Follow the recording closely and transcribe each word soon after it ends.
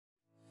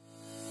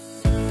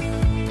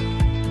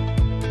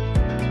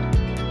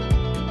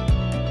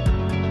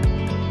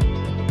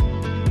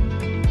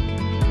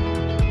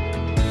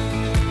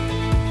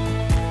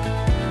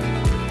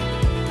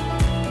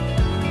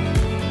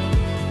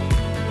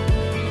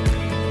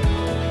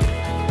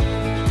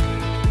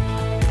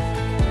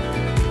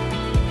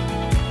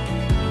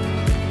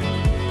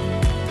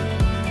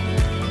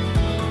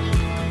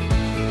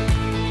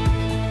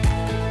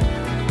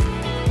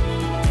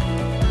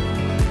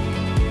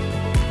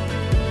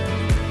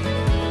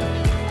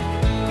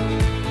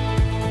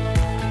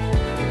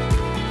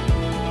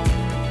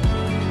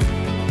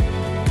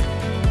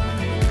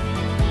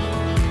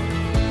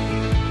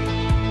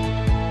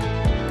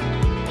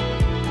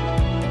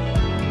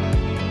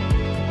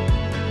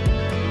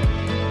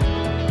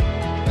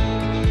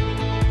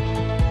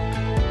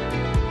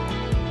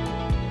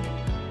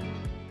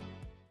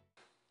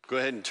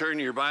ahead and turn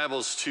your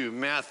Bibles to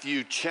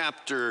Matthew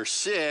chapter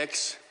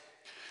 6.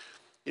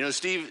 You know,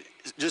 Steve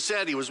just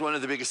said he was one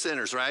of the biggest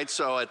sinners, right?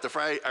 So at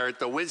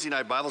the Wednesday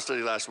night Bible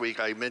study last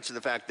week, I mentioned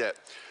the fact that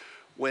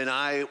when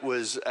I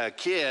was a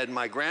kid,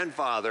 my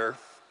grandfather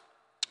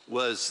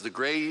was the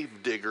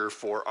grave digger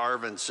for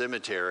Arvin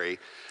Cemetery.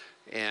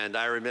 And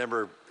I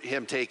remember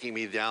him taking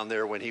me down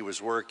there when he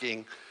was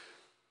working.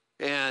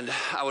 And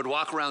I would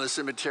walk around the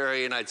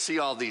cemetery and I'd see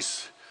all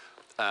these,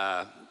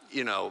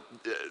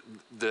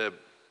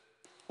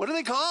 what are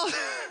they called?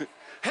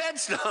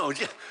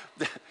 Headstones.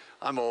 Yeah.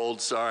 I'm old,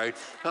 sorry.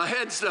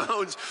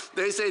 Headstones,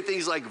 they say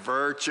things like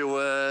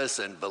virtuous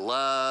and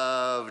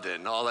beloved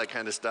and all that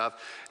kind of stuff.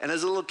 And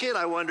as a little kid,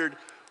 I wondered,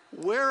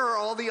 where are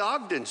all the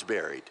Ogdens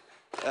buried?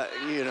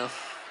 There's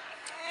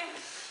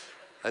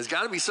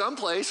got to be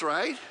someplace,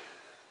 right?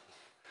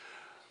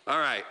 All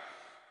right.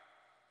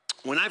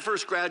 When I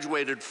first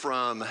graduated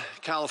from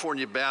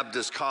California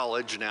Baptist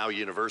College, now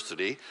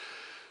university,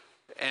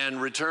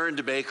 and returned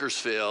to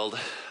Bakersfield,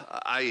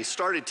 I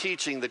started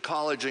teaching the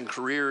college and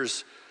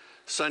careers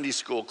Sunday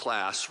school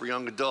class for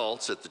young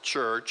adults at the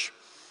church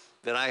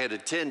that I had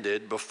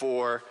attended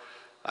before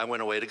I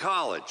went away to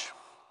college.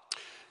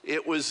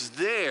 It was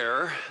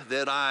there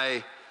that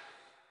I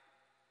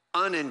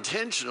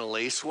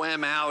unintentionally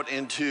swam out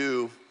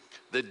into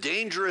the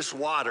dangerous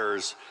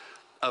waters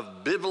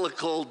of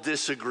biblical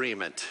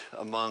disagreement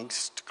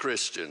amongst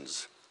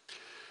Christians.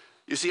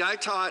 You see, I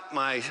taught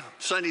my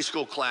Sunday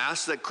school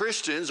class that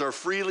Christians are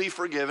freely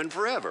forgiven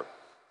forever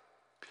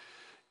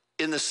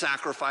in the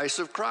sacrifice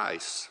of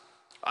Christ.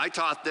 I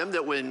taught them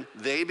that when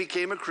they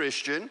became a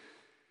Christian,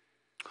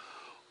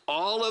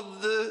 all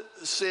of the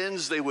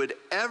sins they would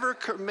ever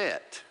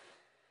commit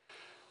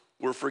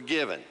were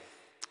forgiven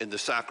in the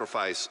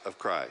sacrifice of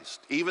Christ,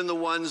 even the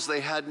ones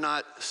they had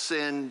not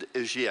sinned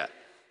as yet.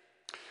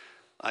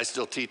 I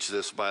still teach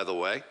this, by the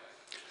way.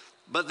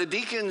 But the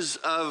deacons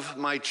of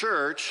my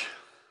church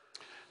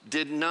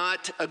did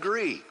not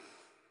agree.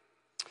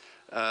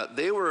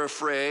 They were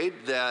afraid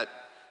that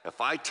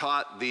if I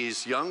taught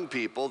these young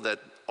people that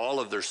all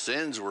of their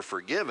sins were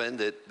forgiven,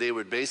 that they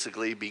would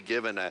basically be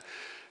given a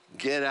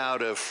get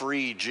out of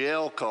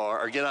jail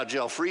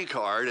free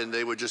card, and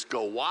they would just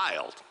go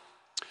wild.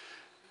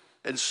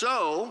 And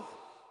so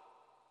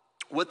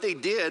what they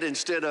did,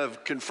 instead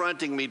of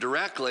confronting me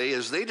directly,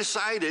 is they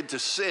decided to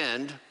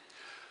send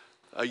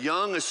a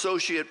young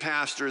associate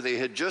pastor they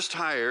had just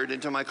hired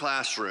into my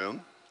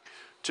classroom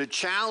to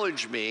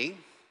challenge me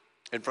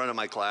in front of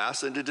my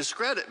class and to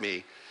discredit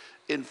me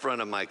in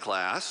front of my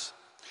class.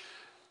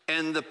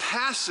 And the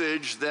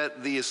passage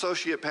that the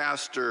associate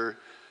pastor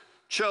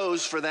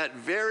chose for that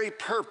very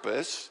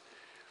purpose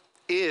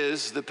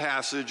is the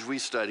passage we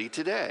study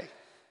today.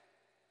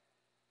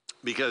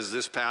 Because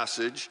this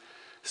passage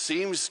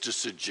seems to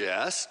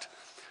suggest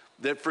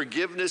that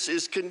forgiveness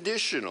is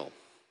conditional.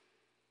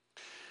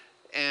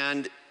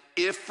 And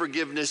if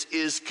forgiveness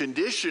is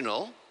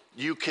conditional,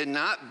 you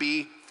cannot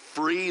be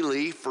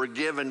freely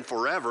forgiven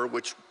forever,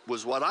 which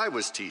was what I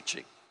was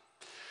teaching.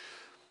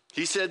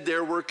 He said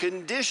there were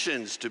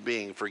conditions to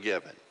being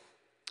forgiven.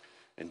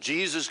 And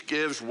Jesus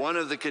gives one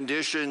of the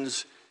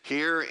conditions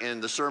here in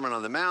the Sermon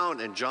on the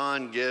Mount, and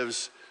John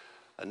gives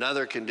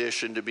another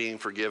condition to being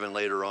forgiven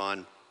later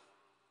on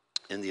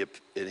in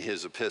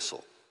his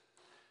epistle.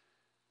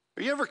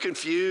 Are you ever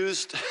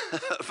confused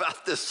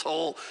about this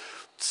whole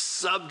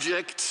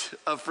subject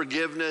of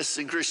forgiveness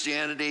in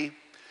Christianity?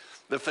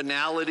 The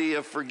finality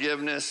of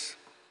forgiveness?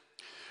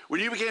 When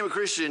you became a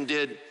Christian,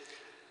 did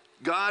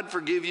God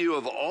forgive you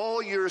of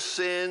all your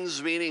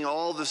sins, meaning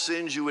all the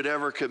sins you would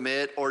ever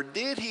commit, or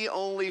did he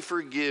only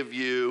forgive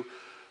you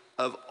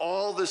of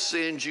all the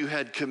sins you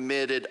had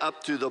committed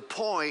up to the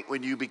point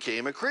when you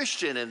became a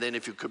Christian? And then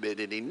if you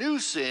commit any new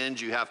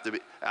sins, you have to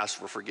ask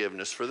for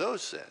forgiveness for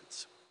those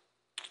sins.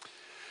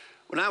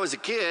 When I was a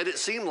kid, it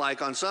seemed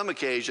like on some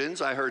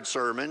occasions I heard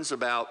sermons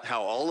about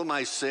how all of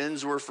my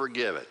sins were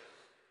forgiven.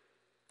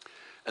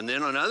 And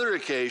then on other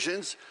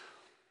occasions,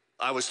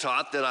 I was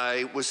taught that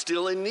I was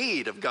still in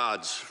need of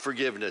God's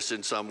forgiveness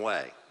in some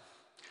way.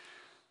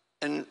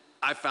 And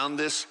I found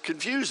this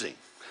confusing.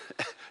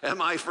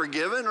 Am I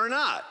forgiven or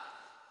not?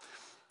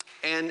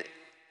 And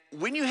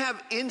when you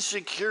have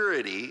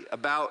insecurity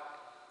about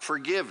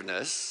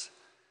forgiveness,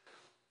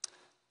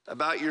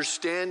 about your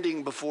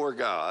standing before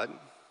God,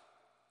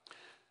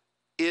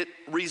 it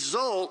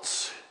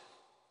results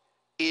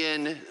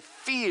in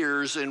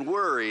fears and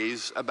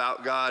worries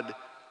about God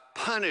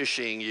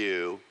punishing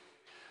you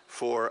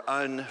for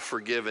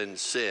unforgiven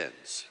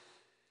sins.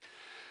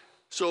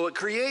 So it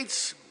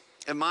creates,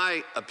 in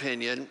my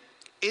opinion,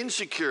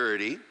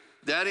 insecurity.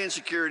 That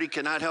insecurity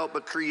cannot help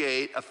but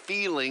create a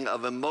feeling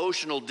of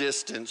emotional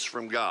distance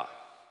from God.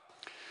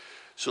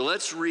 So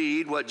let's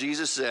read what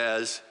Jesus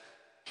says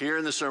here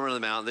in the Sermon on the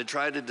Mount, then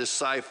try to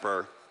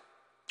decipher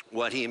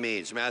what he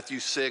means.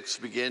 Matthew 6,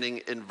 beginning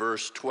in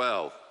verse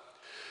 12.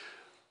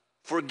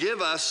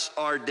 Forgive us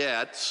our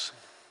debts,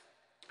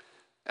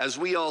 as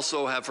we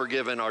also have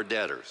forgiven our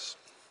debtors.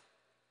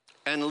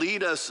 And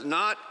lead us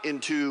not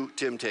into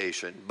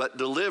temptation, but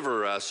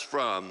deliver us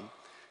from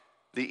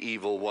the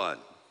evil one.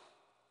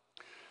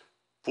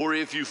 For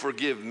if you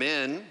forgive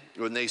men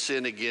when they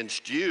sin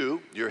against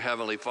you, your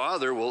heavenly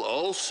Father will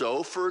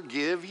also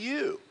forgive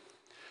you.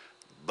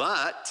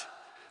 But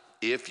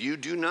if you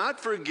do not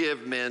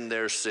forgive men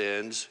their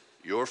sins,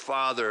 your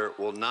Father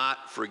will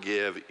not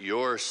forgive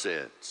your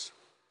sins.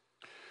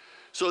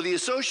 So the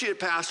associate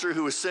pastor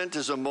who was sent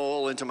as a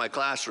mole into my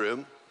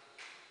classroom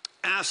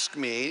asked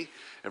me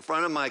in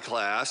front of my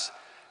class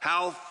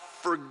how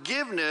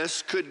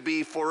forgiveness could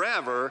be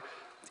forever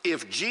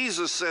if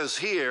Jesus says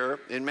here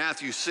in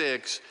Matthew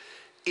 6,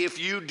 if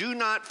you do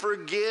not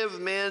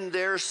forgive men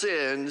their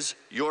sins,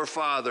 your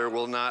Father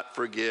will not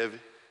forgive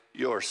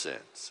your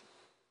sins.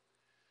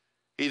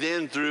 He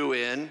then threw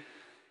in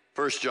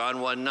 1 John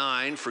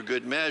 1:9 for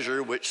good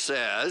measure, which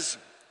says,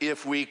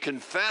 if we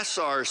confess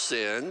our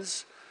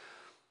sins,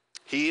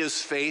 he is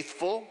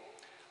faithful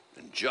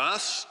and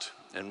just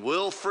and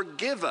will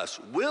forgive us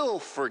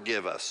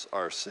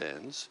our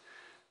sins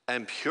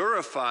and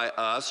purify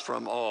us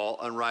from all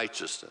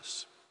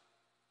unrighteousness.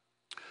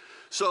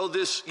 So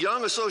this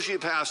young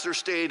associate pastor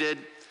stated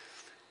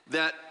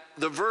that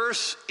the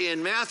verse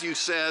in Matthew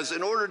says,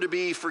 in order to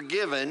be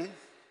forgiven,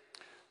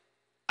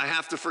 I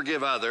have to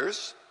forgive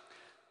others.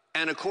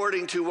 And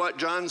according to what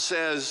John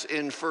says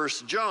in 1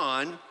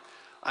 John,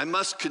 I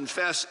must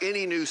confess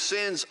any new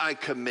sins I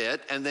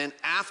commit, and then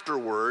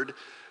afterward,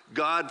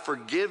 God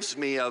forgives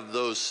me of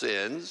those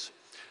sins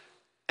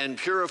and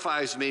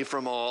purifies me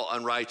from all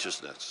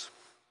unrighteousness.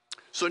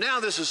 So now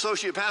this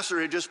associate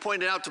pastor had just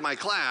pointed out to my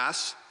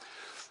class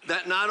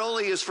that not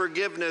only is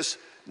forgiveness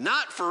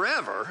not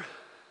forever,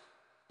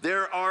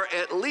 there are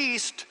at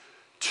least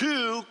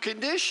two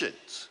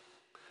conditions: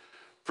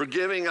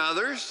 forgiving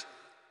others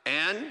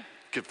and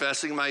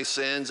confessing my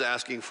sins,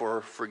 asking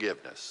for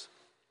forgiveness.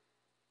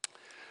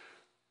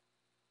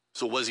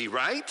 So was he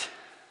right?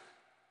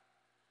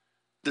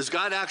 Does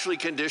God actually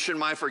condition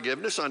my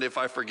forgiveness on if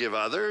I forgive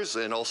others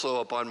and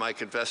also upon my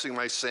confessing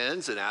my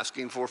sins and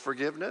asking for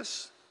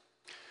forgiveness?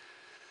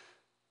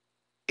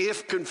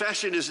 If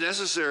confession is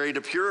necessary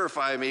to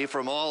purify me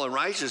from all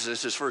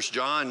unrighteousness, as 1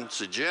 John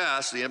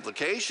suggests, the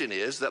implication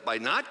is that by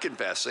not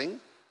confessing,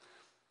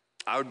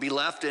 I would be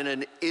left in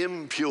an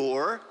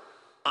impure,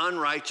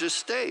 unrighteous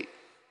state.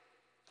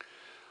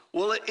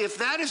 Well, if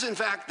that is in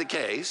fact the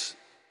case,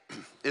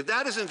 if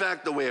that is in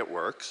fact the way it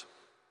works,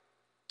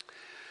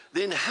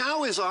 then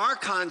how is our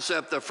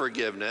concept of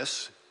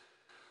forgiveness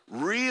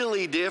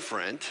really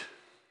different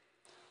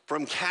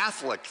from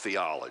Catholic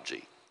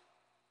theology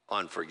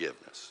on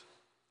forgiveness?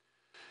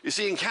 You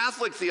see, in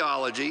Catholic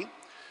theology,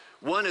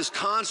 one is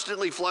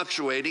constantly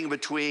fluctuating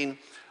between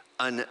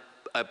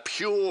a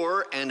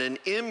pure and an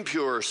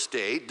impure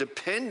state,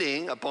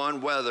 depending upon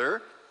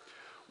whether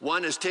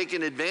one has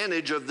taken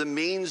advantage of the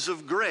means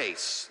of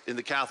grace in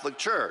the Catholic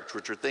Church,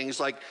 which are things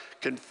like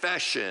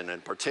confession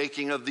and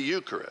partaking of the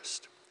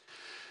Eucharist.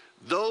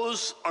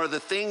 Those are the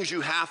things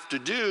you have to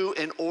do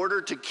in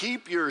order to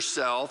keep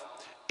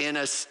yourself in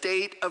a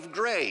state of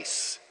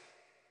grace,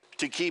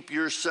 to keep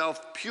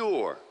yourself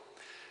pure.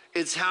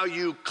 It's how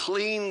you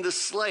clean the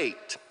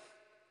slate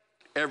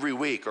every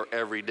week or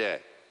every day.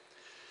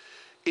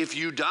 If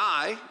you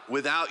die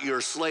without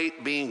your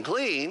slate being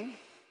clean,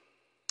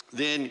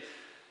 then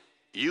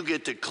you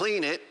get to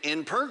clean it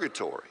in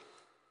purgatory,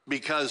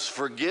 because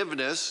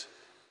forgiveness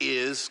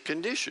is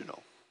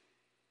conditional.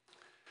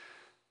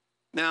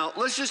 Now,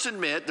 let's just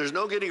admit there's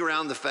no getting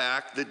around the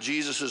fact that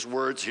Jesus'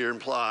 words here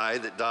imply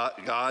that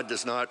God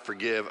does not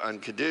forgive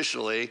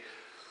unconditionally.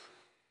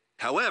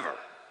 However,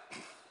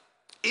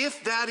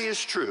 if that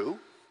is true,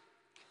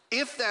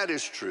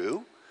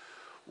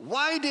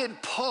 why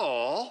did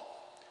Paul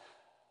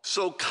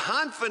so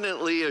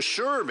confidently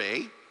assure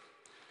me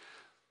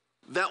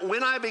that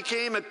when I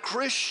became a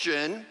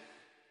Christian,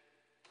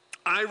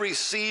 I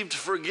received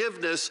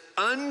forgiveness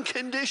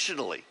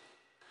unconditionally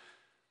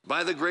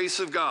by the grace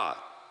of God,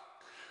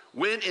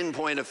 when in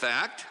point of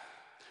fact,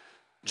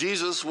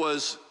 Jesus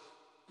was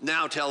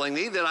now telling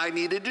me that I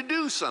needed to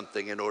do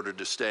something in order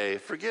to stay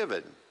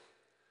forgiven?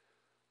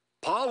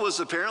 Paul was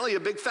apparently a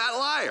big fat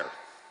liar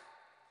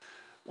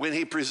when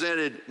he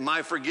presented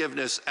my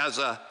forgiveness as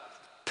a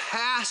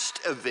past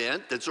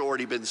event that's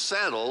already been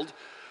settled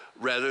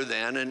rather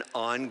than an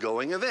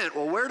ongoing event.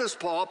 Well, where does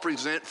Paul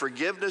present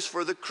forgiveness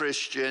for the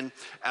Christian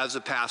as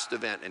a past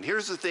event? And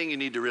here's the thing you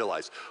need to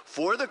realize.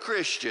 For the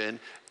Christian,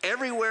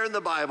 everywhere in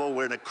the Bible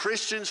when a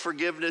Christian's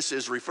forgiveness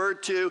is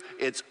referred to,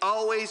 it's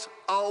always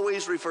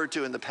referred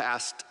to in the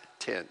past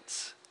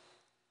tense.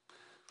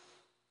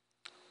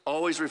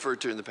 Always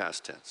referred to in the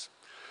past tense.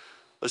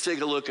 Let's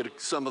take a look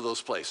at some of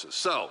those places.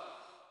 So,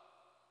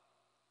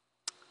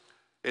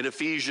 in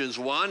Ephesians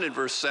 1 and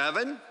verse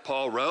 7,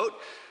 Paul wrote,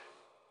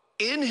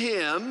 in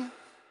him,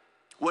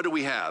 what do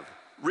we have?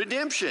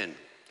 Redemption.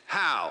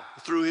 How?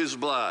 Through his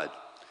blood.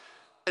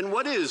 And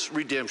what is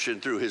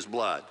redemption through his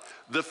blood?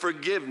 The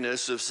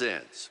forgiveness of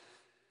sins,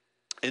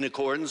 in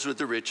accordance with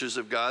the riches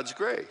of God's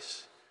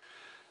grace.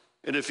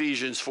 In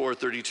Ephesians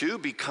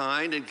 4:32, be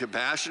kind and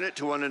compassionate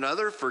to one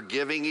another,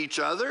 forgiving each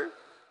other,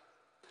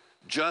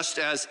 just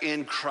as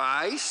in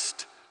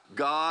Christ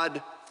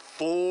God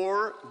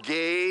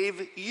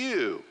forgave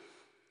you.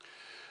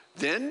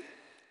 Then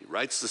he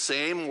writes the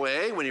same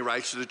way when he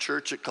writes to the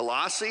church at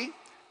Colossae,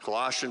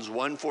 Colossians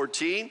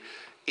 1:14,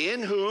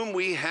 in whom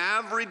we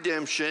have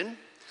redemption.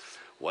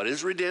 What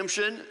is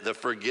redemption? The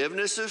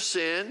forgiveness of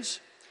sins.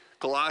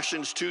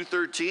 Colossians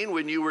 2:13,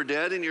 when you were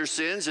dead in your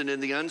sins and in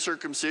the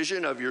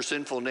uncircumcision of your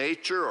sinful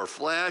nature or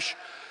flesh,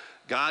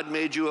 God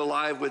made you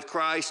alive with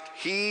Christ.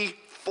 He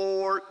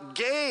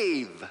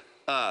forgave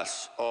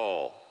us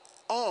all.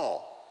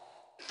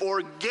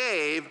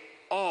 Forgave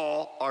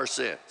all our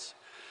sins.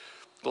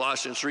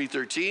 Colossians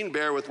 3:13,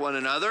 bear with one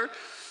another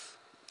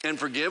and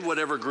forgive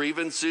whatever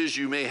grievances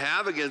you may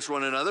have against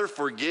one another.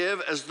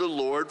 Forgive as the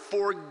Lord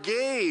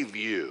forgave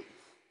you.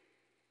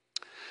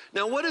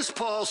 Now, what does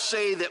Paul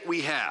say that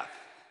we have?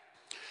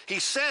 He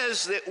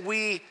says that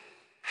we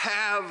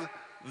have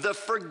the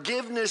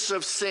forgiveness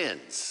of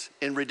sins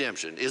in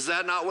redemption. Is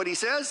that not what he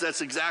says?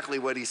 That's exactly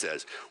what he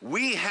says.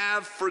 We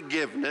have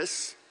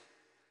forgiveness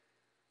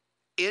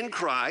in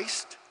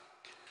Christ.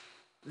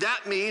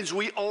 That means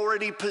we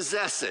already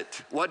possess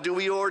it. What do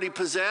we already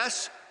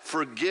possess?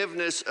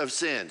 Forgiveness of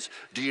sins.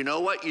 Do you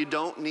know what you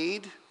don't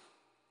need?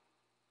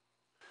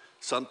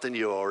 Something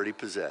you already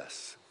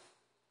possess.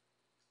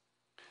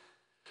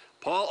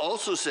 Paul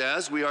also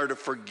says we are to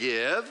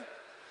forgive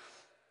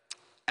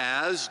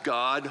as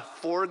God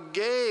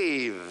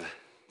forgave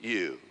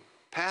you.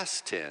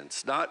 Past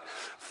tense, not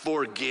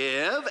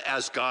forgive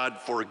as God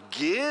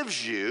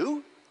forgives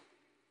you.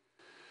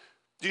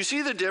 Do you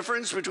see the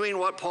difference between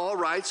what Paul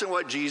writes and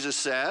what Jesus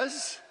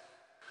says?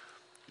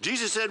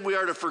 Jesus said we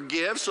are to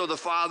forgive, so the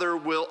Father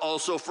will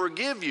also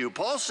forgive you.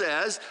 Paul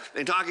says,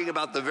 in talking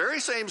about the very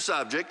same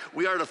subject,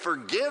 we are to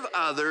forgive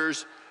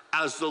others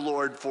as the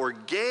Lord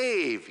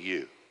forgave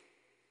you.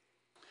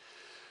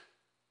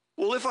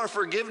 Well, if our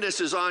forgiveness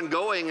is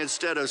ongoing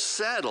instead of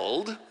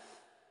settled,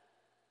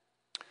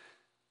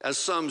 as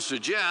some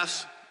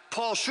suggest,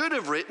 Paul should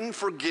have written,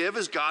 forgive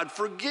as God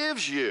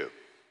forgives you,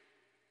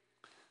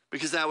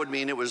 because that would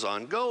mean it was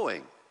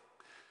ongoing.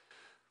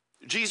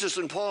 Jesus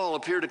and Paul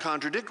appear to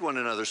contradict one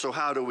another, so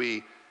how do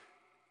we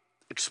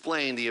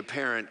explain the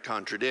apparent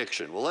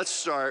contradiction? Well, let's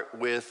start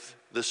with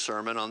the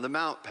Sermon on the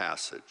Mount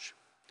passage.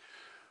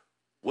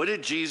 What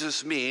did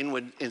Jesus mean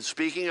when, in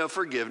speaking of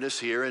forgiveness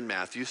here in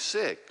Matthew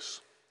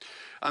 6?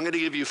 I'm going to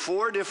give you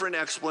 4 different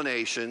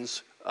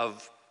explanations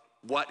of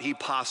what he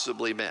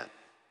possibly meant.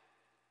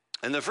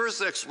 And the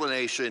first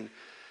explanation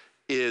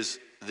is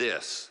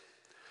this.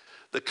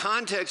 The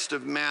context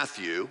of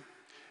Matthew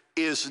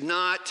is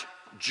not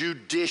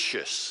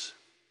judicious.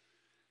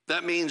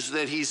 That means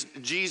that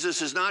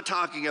Jesus is not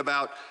talking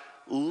about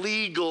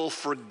legal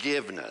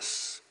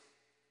forgiveness.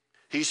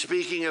 He's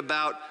speaking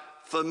about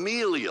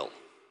familial,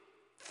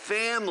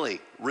 family,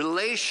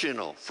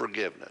 relational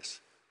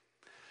forgiveness.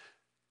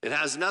 It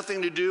has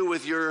nothing to do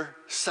with your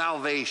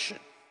salvation.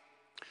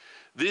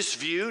 This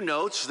view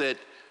notes that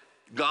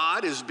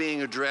God is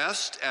being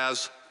addressed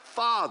as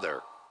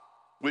Father,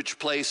 which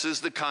places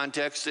the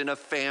context in a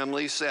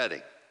family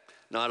setting,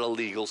 not a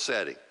legal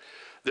setting.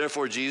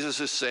 Therefore, Jesus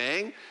is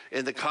saying,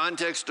 in the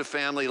context of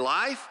family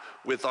life,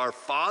 with our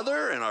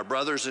Father and our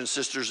brothers and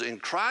sisters in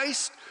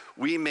Christ,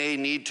 we may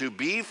need to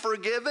be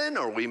forgiven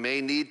or we may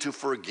need to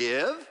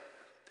forgive.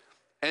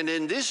 And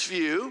in this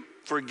view,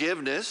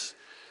 forgiveness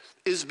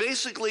is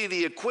basically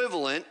the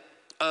equivalent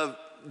of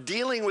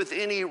dealing with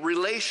any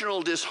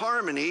relational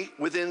disharmony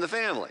within the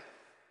family.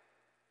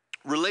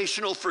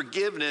 Relational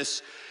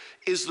forgiveness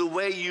is the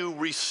way you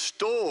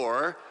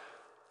restore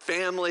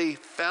family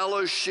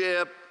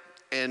fellowship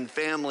and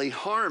family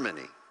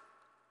harmony.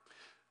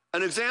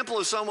 An example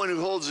of someone who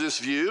holds this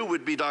view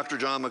would be Dr.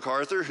 John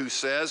MacArthur, who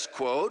says,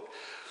 quote,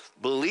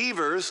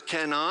 believers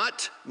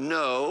cannot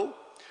know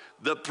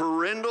the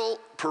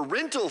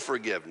parental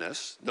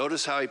forgiveness,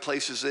 notice how he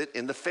places it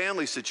in the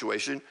family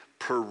situation,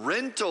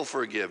 parental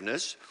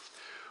forgiveness,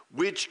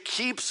 which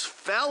keeps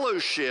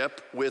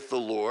fellowship with the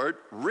Lord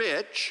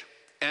rich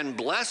and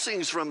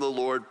blessings from the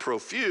Lord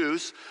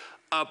profuse,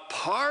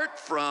 apart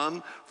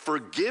from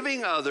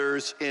forgiving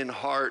others in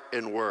heart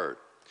and word.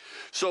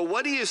 So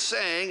what he is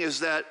saying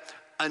is that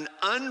an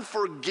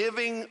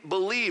unforgiving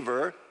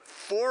believer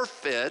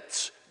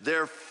forfeits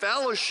their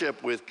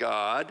fellowship with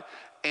God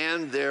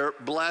and their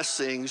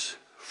blessings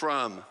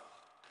from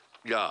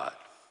God.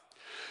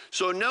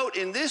 So note,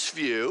 in this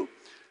view,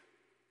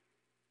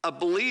 a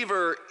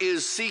believer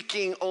is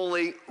seeking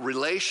only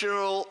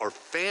relational or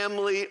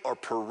family or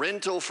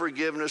parental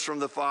forgiveness from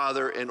the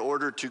Father in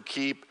order to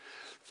keep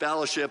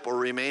fellowship or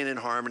remain in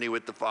harmony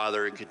with the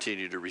Father and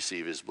continue to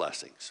receive his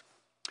blessings.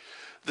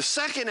 The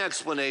second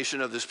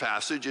explanation of this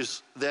passage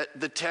is that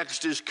the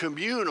text is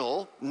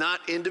communal,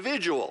 not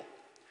individual.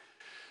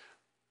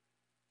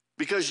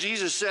 Because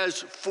Jesus says,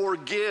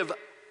 forgive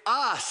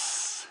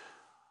us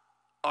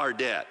our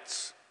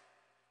debts.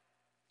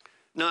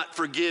 Not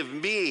forgive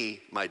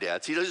me my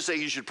debts. He doesn't say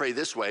you should pray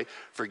this way,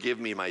 forgive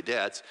me my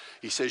debts.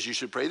 He says you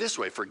should pray this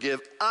way,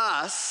 forgive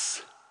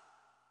us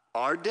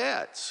our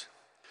debts.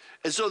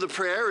 And so the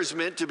prayer is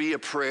meant to be a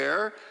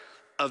prayer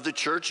of the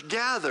church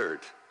gathered.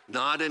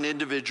 not an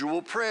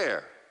individual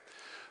prayer.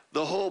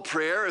 The whole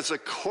prayer is a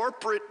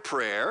corporate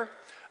prayer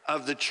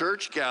of the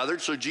church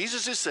gathered. So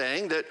Jesus is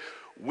saying that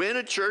when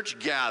a church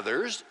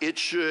gathers, it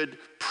should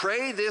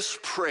pray this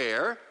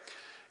prayer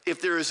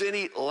if there is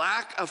any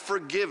lack of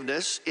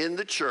forgiveness in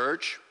the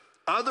church.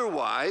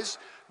 Otherwise,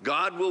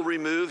 God will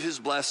remove his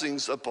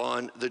blessings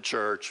upon the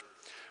church,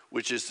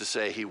 which is to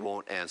say he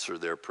won't answer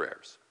their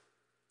prayers.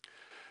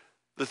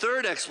 The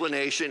third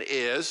explanation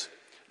is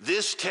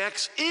this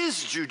text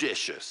is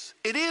judicious.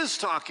 It is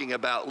talking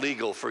about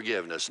legal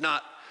forgiveness,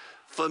 not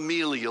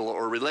familial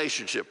or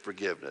relationship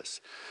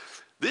forgiveness.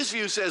 This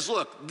view says,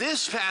 look,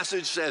 this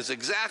passage says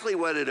exactly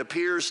what it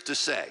appears to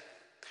say.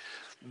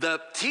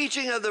 The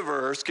teaching of the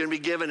verse can be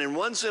given in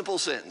one simple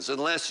sentence: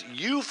 unless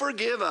you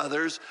forgive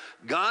others,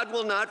 God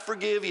will not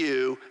forgive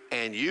you,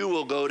 and you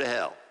will go to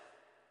hell.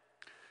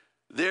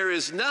 There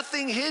is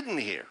nothing hidden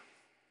here,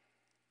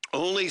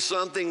 only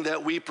something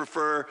that we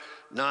prefer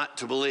not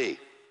to believe.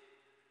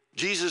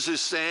 Jesus is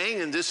saying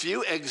in this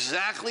view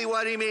exactly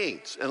what he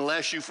means.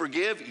 Unless you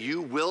forgive,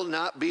 you will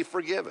not be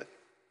forgiven.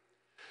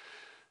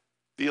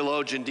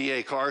 Theologian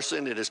D.A.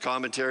 Carson, in his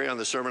commentary on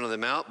the Sermon on the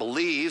Mount,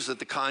 believes that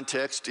the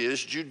context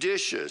is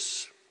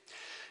judicious.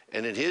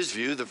 And in his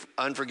view, the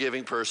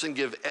unforgiving person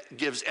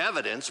gives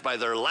evidence by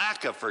their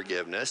lack of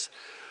forgiveness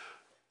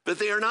that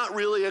they are not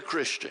really a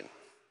Christian.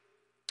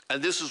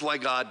 And this is why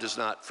God does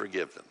not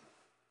forgive them,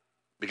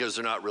 because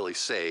they're not really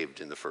saved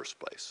in the first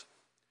place.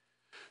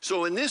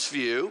 So in this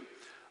view,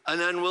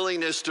 an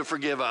unwillingness to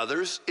forgive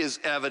others is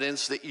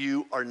evidence that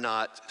you are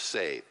not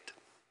saved.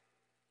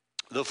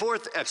 The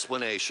fourth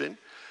explanation,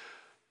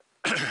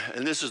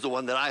 and this is the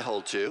one that I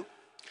hold to,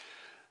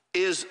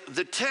 is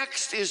the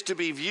text is to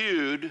be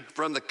viewed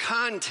from the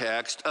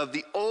context of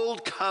the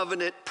Old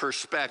Covenant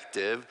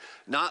perspective,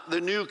 not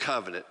the New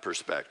Covenant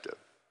perspective.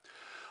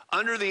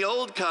 Under the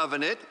Old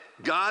Covenant,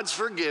 God's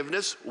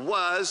forgiveness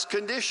was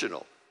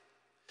conditional.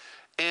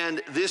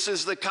 And this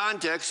is the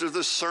context of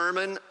the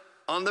Sermon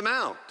on the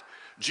Mount.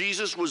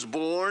 Jesus was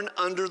born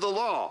under the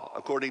law,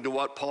 according to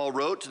what Paul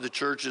wrote to the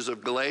churches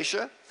of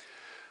Galatia.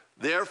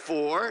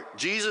 Therefore,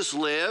 Jesus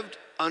lived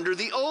under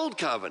the Old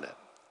Covenant,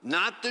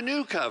 not the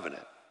New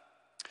Covenant.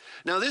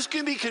 Now, this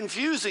can be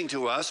confusing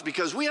to us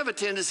because we have a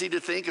tendency to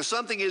think if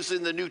something is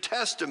in the New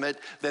Testament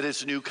that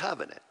it's New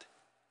Covenant.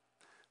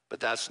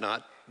 But that's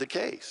not the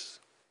case.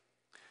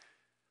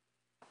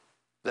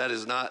 That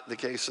is not the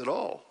case at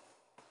all.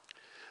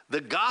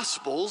 The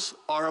Gospels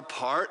are a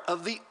part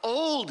of the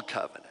Old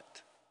Covenant.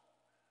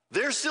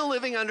 They're still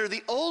living under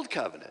the Old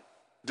Covenant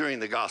during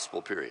the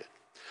Gospel period.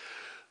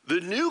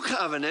 The New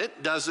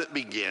Covenant doesn't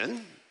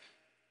begin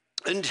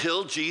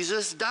until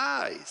Jesus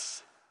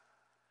dies.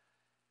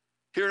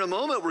 Here in a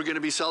moment, we're going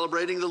to be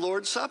celebrating the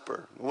Lord's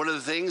Supper. One of the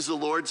things the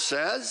Lord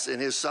says in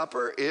his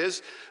supper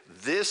is,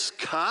 "This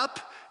cup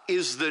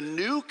is the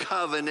new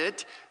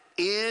covenant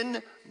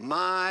in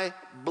my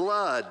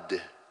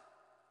blood."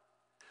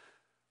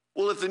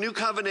 Well, if the new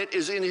covenant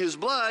is in his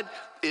blood,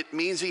 it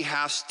means he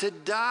has to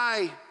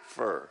die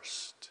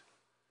first.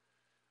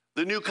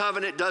 The new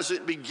covenant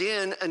doesn't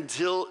begin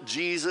until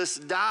Jesus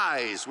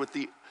dies.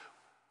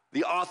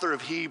 The author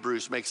of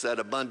Hebrews makes that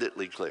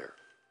abundantly clear.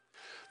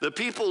 The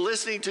people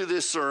listening to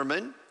this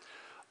sermon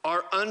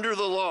are under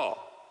the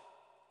law.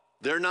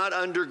 They're not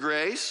under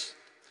grace,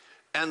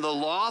 and the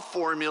law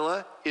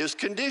formula is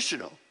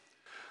conditional.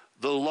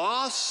 The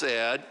law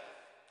said,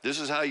 this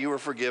is how you were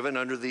forgiven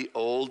under the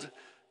Old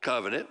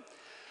Covenant.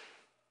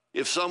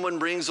 If someone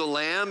brings a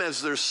lamb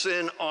as their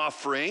sin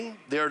offering,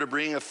 they are to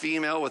bring a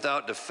female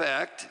without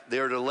defect. They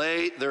are to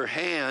lay their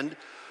hand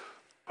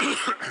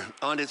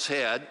on its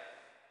head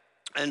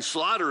and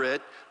slaughter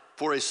it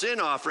for a sin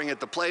offering at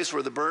the place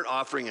where the burnt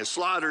offering is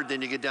slaughtered.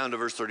 Then you get down to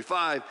verse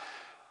 35.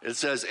 It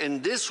says,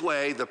 "In this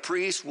way the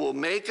priest will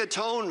make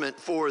atonement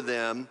for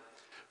them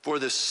for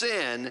the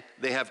sin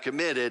they have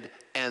committed,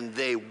 and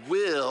they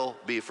will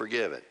be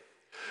forgiven."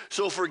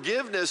 So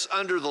forgiveness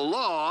under the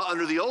law,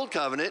 under the Old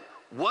Covenant,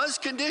 was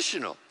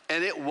conditional,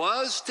 and it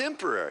was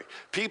temporary.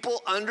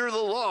 People under the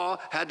law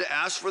had to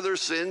ask for their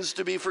sins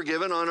to be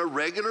forgiven on a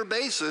regular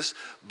basis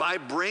by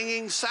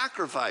bringing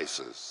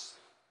sacrifices.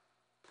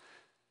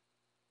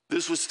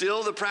 This was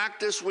still the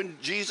practice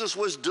when Jesus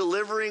was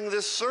delivering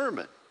this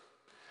sermon.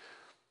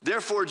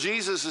 Therefore,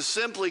 Jesus is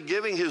simply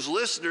giving his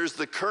listeners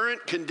the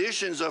current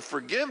conditions of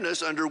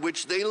forgiveness under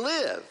which they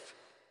live,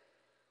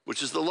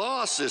 which is the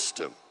law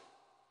system.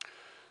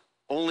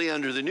 Only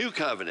under the new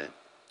covenant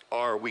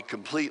are we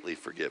completely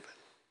forgiven.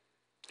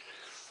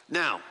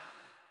 Now,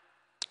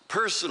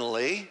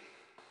 personally,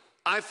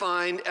 I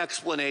find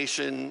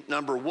explanation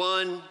number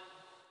 1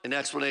 and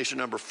explanation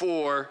number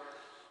 4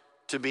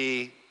 to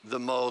be the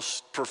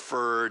most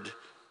preferred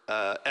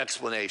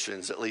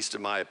explanations, at least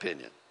in my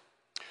opinion.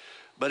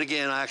 But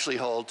again, I actually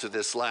hold to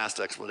this last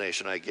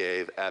explanation I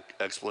gave,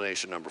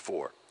 explanation number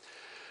 4.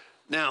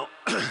 Now,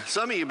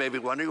 some of you may be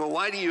wondering, well,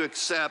 why do you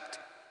accept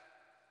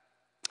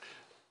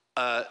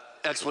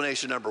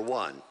explanation number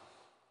 1,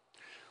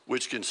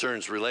 which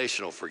concerns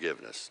relational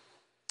forgiveness?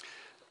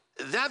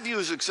 That view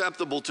is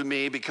acceptable to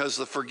me because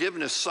the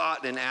forgiveness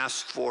sought and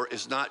asked for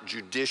is not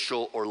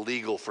judicial or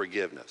legal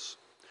forgiveness.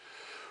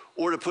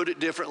 Or to put it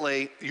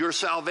differently, your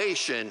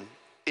salvation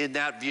in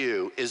that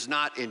view is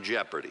not in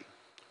jeopardy,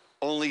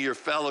 only your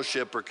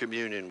fellowship or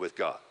communion with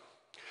God.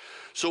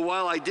 So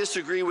while I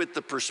disagree with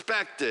the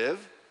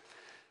perspective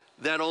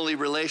that only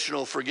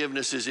relational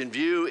forgiveness is in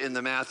view in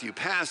the Matthew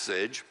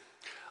passage,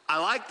 I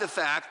like the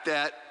fact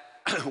that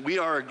we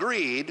are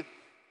agreed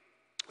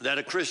that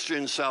a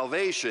Christian's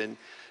salvation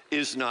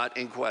is not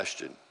in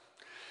question.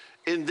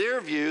 In their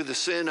view, the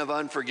sin of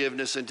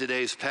unforgiveness in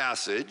today's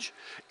passage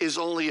is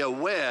only a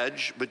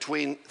wedge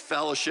between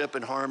fellowship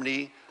and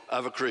harmony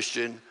of a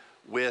Christian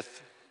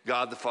with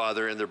God the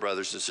Father and their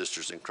brothers and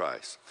sisters in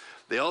Christ.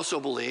 They also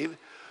believe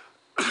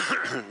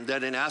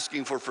that in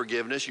asking for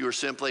forgiveness, you are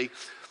simply,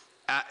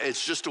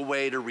 it's just a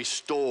way to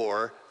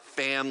restore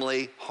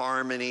family,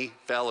 harmony,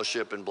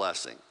 fellowship, and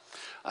blessing.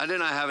 I do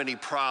not have any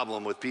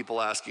problem with people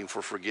asking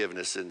for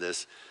forgiveness in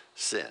this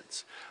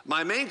sense.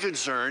 My main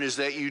concern is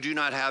that you do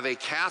not have a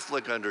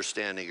Catholic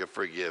understanding of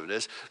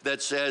forgiveness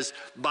that says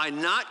by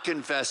not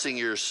confessing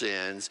your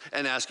sins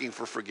and asking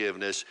for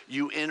forgiveness,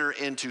 you enter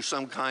into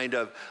some kind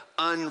of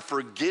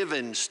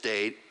unforgiven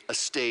state, a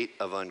state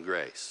of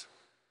ungrace.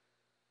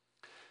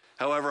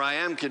 However, I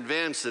am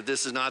convinced that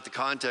this is not the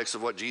context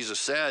of what Jesus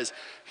says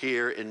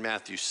here in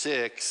Matthew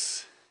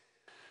 6.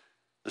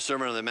 The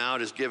Sermon on the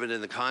Mount is given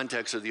in the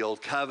context of the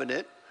Old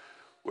Covenant,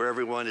 where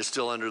everyone is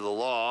still under the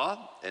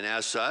law, and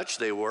as such,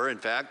 they were, in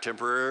fact,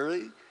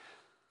 temporarily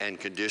and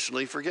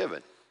conditionally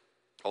forgiven.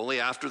 Only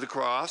after the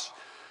cross,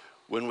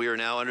 when we are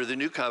now under the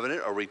new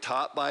covenant, are we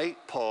taught by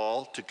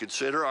Paul to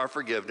consider our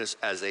forgiveness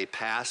as a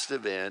past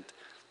event,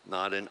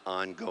 not an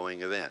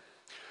ongoing event.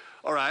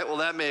 All right, well,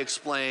 that may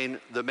explain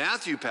the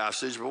Matthew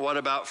passage, but what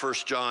about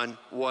 1 John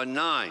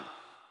 1:9?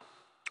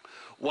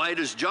 Why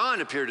does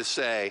John appear to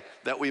say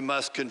that we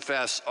must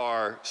confess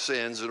our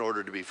sins in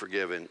order to be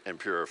forgiven and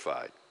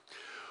purified?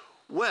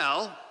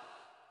 Well,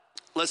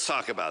 let's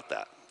talk about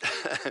that.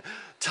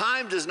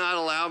 Time does not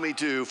allow me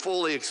to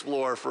fully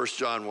explore 1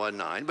 John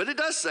 1:9, but it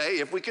does say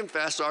if we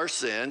confess our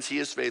sins, he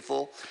is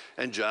faithful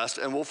and just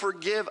and will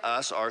forgive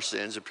us our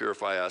sins and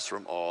purify us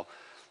from all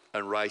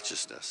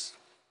unrighteousness.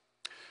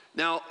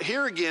 Now,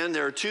 here again,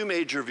 there are two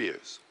major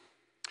views.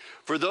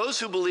 For those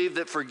who believe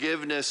that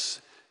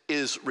forgiveness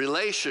is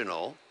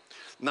relational,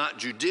 not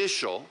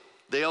judicial,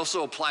 they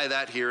also apply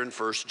that here in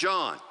 1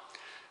 John.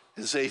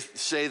 And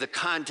say the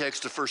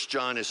context of 1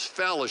 John is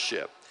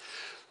fellowship.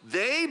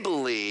 They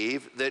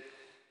believe that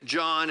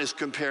John is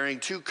comparing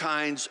two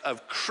kinds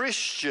of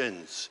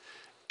Christians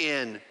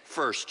in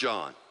 1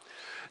 John.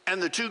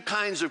 And the two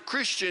kinds of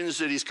Christians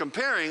that he's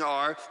comparing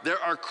are, there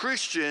are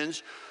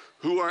Christians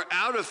who are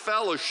out of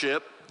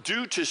fellowship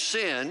due to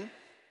sin,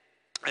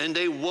 and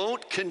they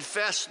won't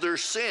confess their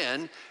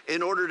sin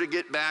in order to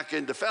get back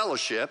into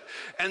fellowship.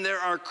 And there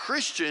are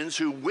Christians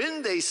who,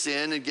 when they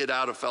sin and get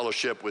out of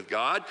fellowship with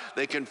God,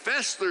 they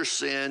confess their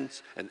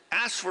sins and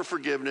ask for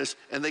forgiveness,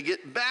 and they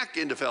get back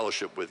into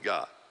fellowship with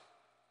God.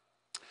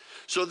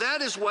 So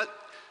that is what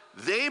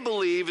they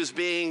believe is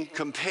being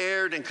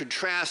compared and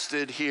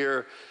contrasted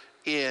here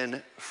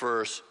in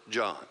 1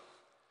 John.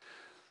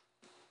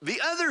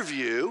 The other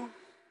view,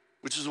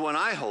 which is the one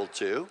I hold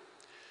to,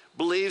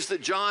 believes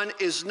that John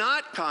is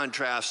not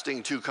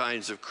contrasting two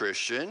kinds of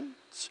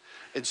Christians.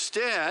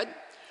 Instead,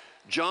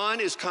 John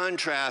is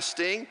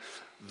contrasting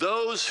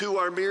those who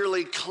are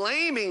merely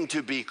claiming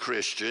to be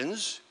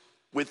Christians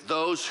with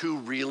those who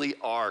really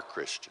are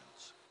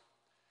Christians.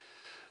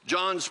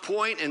 John's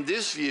point in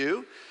this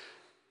view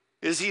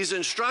is he's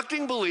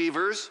instructing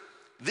believers,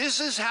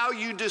 this is how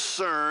you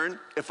discern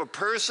if a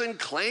person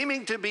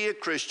claiming to be a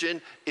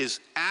Christian is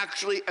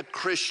actually a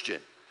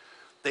Christian.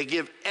 They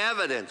give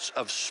evidence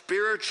of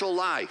spiritual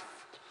life.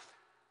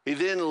 He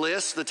then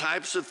lists the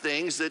types of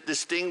things that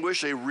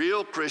distinguish a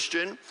real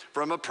Christian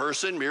from a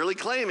person merely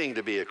claiming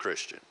to be a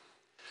Christian.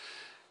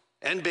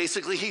 And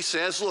basically he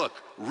says,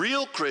 look,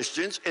 real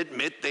Christians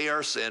admit they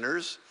are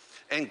sinners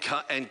and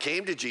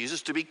came to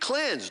Jesus to be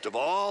cleansed of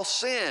all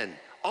sin,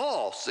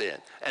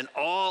 and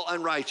all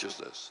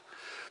unrighteousness.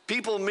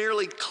 People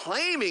merely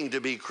claiming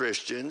to be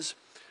Christians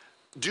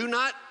do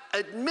not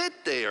admit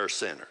they are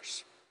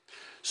sinners.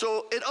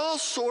 So it all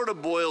sort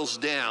of boils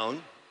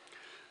down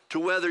to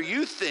whether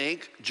you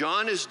think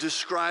John is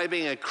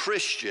describing a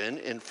Christian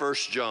in 1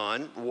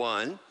 John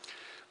 1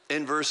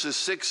 in verses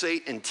 6,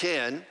 8, and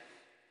 10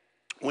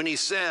 when he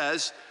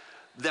says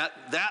that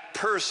that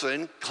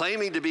person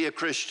claiming to be a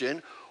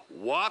Christian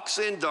walks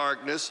in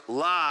darkness,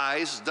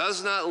 lies,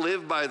 does not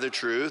live by the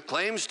truth,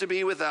 claims to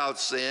be without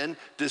sin,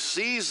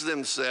 deceives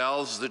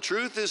themselves, the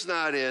truth is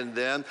not in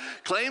them,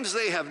 claims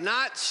they have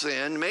not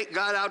sinned, make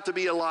God out to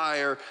be a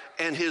liar,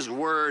 and his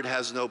word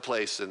has no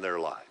place in their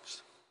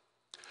lives.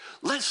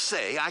 Let's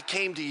say I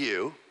came to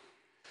you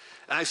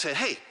and I said,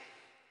 hey,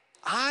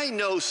 I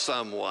know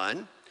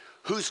someone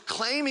who's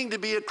claiming to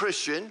be a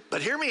Christian,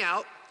 but hear me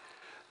out,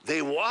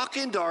 They walk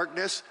in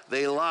darkness,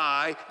 they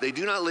lie, they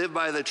do not live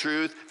by the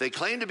truth, they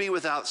claim to be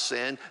without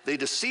sin, they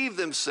deceive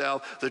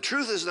themselves, the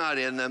truth is not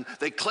in them,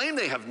 they claim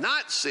they have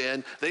not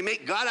sinned, they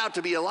make God out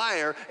to be a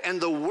liar,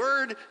 and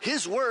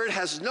his word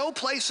has no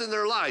place in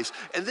their lives.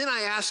 And then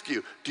I ask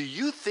you, do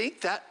you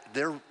think that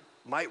there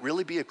might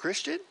really be a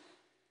Christian?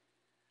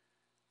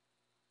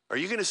 Are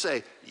you going to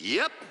say,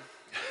 yep,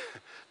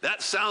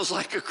 that sounds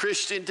like a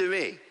Christian to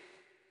me?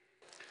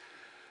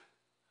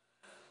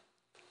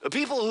 The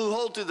people who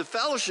hold to the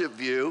fellowship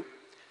view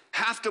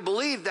have to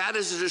believe that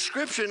is a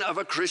description of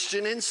a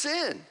Christian in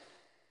sin.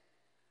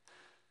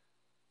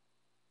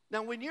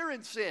 Now, when you're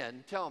in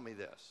sin, tell me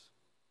this.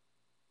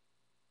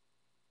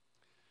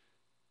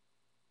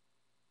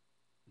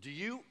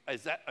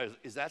 Is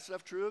that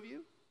stuff true of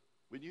you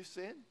when you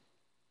sin?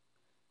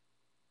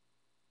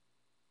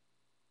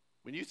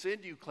 When you sin,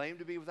 do you claim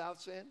to be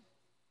without sin?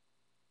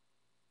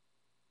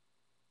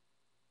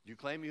 Do you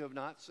claim you have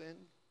not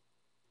sinned?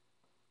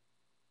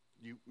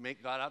 You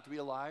make God out to be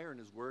a liar and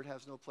his word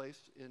has no place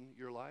in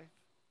your life?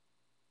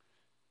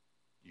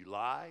 You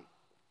lie,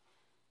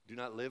 do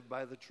not live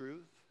by the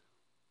truth?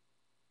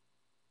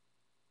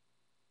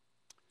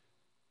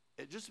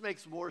 It just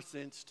makes more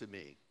sense to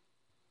me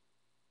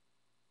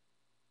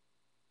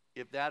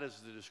if that is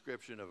the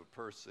description of a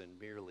person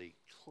merely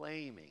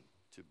claiming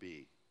to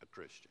be a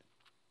Christian.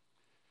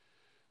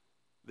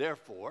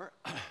 Therefore,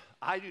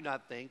 I do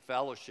not think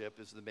fellowship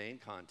is the main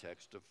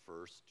context of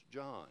 1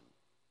 John.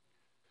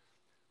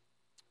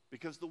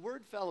 Because the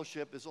word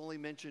fellowship is only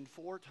mentioned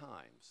 4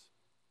 times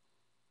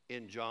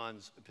in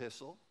John's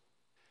epistle,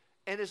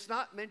 and it's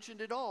not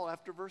mentioned at all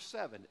after verse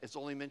 7. It's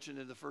only mentioned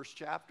in the first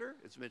chapter.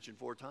 It's mentioned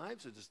 4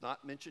 times. It is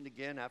not mentioned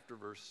again after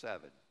verse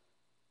 7.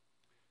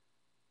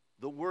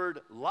 The word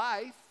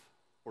life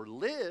or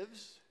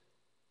lives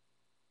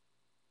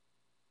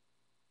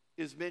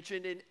is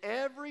mentioned in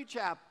every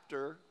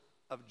chapter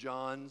of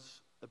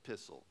John's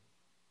epistle.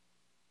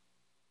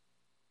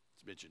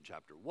 It's mentioned in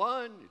chapter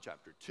 1, in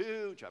chapter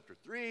 2, chapter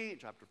 3,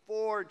 chapter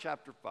 4,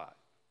 chapter 5.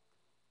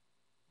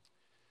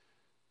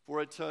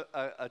 For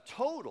a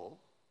total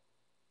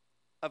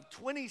of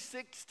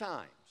 26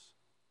 times.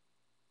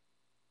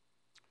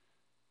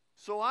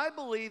 So I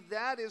believe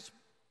that is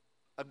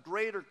a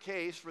greater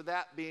case for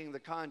that being the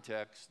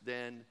context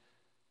than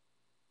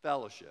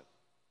fellowship.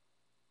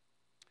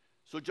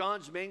 So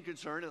John's main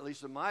concern, at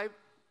least in my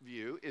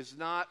view, is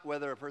not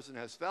whether a person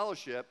has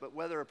fellowship, but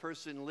whether a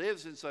person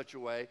lives in such a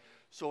way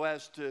so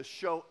as to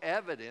show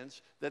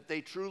evidence that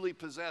they truly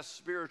possess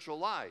spiritual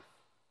life.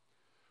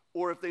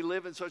 Or if they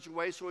live in such a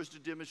way so as to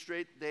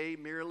demonstrate they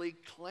merely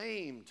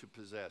claim to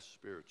possess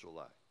spiritual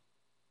life.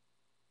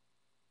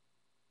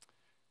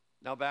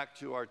 Now back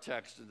to our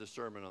text in the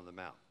Sermon on the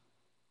Mount.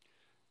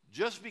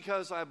 Just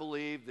because I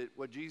believe that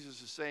what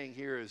Jesus is saying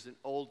here is an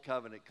old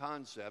covenant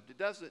concept, it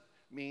doesn't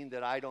mean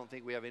that I don't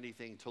think we have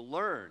anything to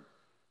learn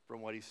from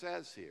what he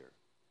says here.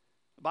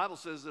 The Bible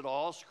says that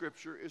all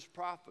Scripture is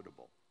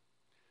profitable.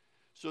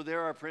 So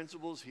there are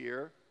principles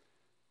here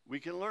we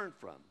can learn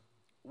from.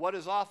 What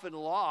is often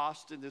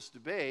lost in this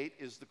debate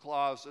is the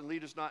clause, and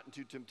lead us not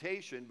into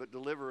temptation, but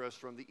deliver us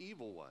from the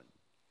evil one.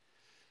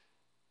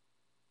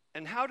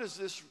 And how does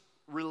this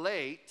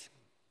relate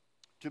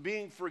to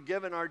being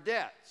forgiven our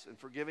debts and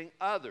forgiving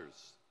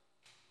others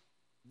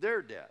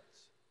their debts?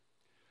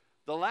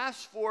 The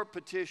last 4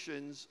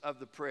 petitions of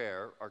the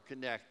prayer are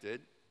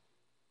connected.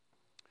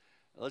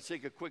 Let's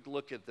take a quick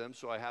look at them,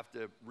 so I have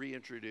to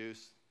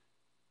reintroduce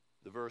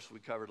the verse we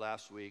covered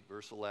last week,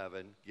 verse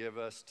 11. Give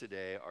us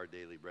today our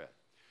daily bread.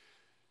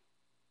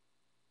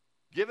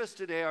 Give us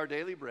today our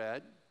daily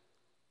bread.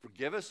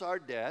 Forgive us our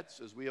debts,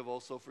 as we have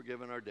also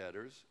forgiven our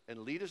debtors.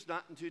 And lead us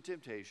not into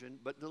temptation,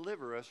 but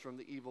deliver us from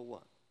the evil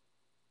one.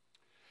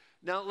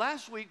 Now,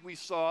 last week we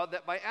saw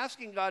that by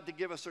asking God to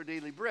give us our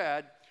daily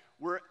bread,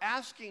 we're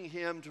asking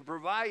him to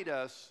provide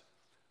us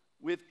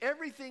with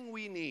everything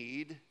we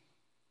need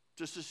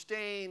to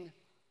sustain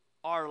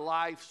our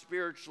life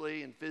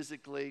spiritually and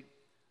physically.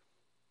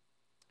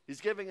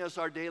 He's giving us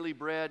our daily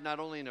bread, not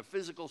only in a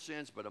physical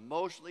sense, but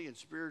emotionally and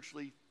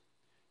spiritually,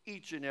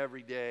 each and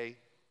every day.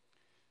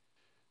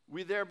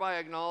 We thereby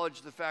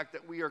acknowledge the fact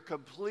that we are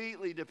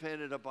completely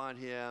dependent upon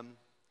him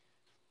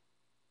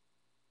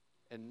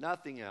and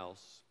nothing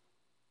else,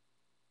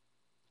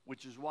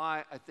 which is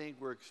why I think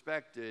we're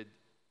expected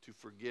to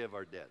forgive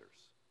our debtors.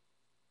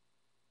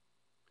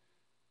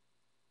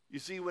 You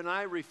see, when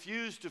I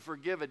refuse to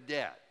forgive a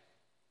debt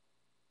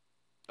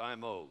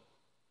I'm owed,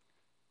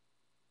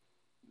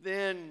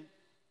 then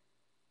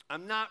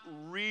I'm not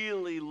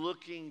really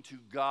looking to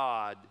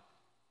God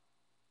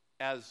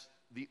as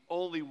the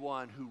only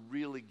one who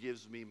really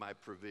gives me my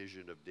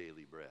provision of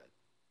daily bread.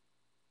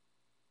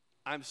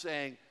 I'm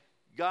saying,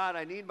 God,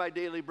 I need my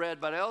daily bread,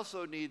 but I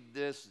also need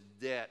this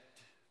debt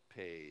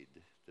paid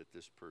that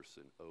this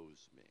person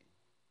owes me.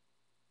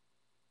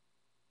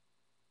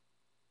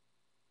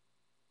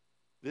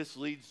 This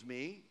leads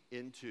me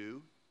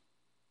into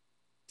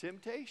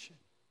temptation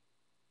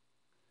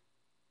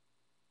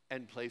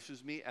and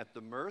places me at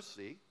the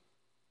mercy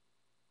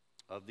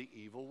of the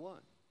evil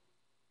one.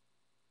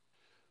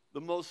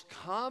 The most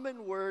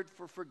common word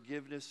for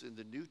forgiveness in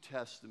the New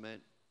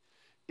Testament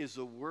is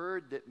a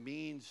word that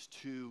means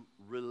to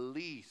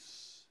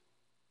release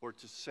or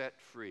to set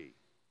free.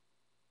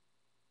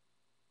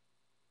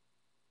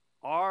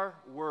 Our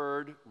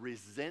word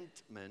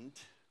resentment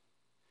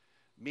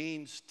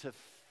means to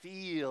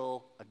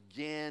feel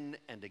again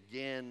and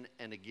again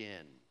and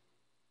again.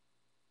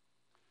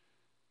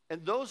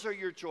 And those are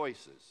your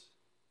choices.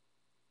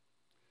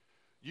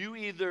 You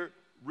either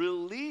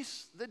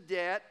release the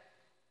debt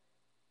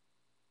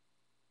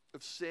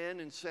of sin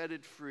and set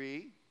it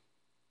free,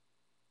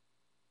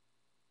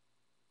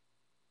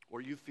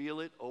 or you feel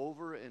it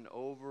over and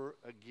over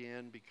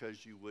again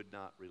because you would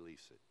not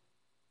release it.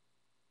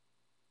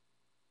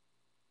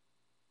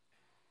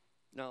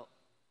 Now,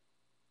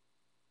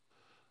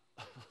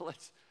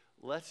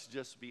 let's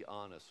just be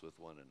honest with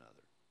one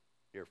another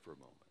here for a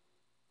moment.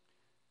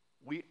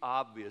 We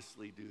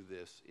obviously do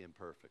this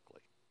imperfectly.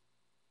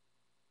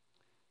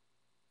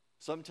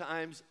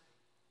 Sometimes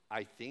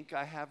I think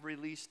I have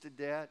released a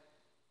debt,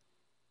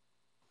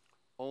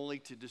 only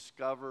to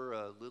discover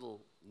a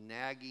little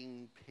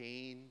nagging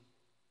pain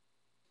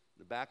in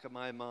the back of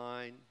my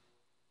mind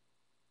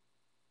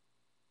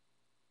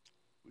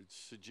would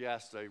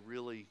suggest I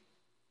really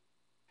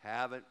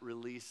haven't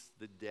released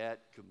the debt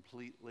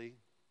completely.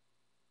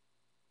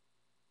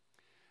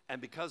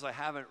 And because I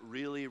haven't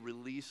really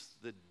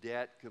released the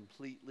debt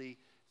completely,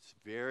 it's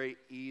very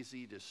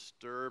easy to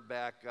stir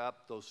back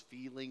up those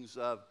feelings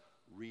of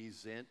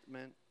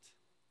resentment.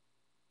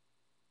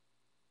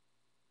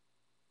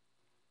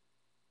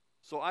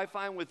 So I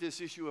find with this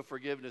issue of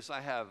forgiveness,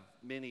 I have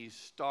many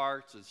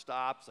starts and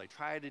stops. I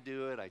try to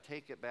do it, I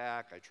take it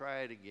back, I try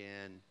it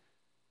again.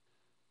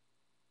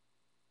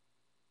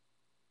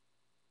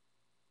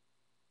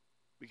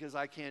 Because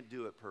I can't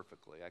do it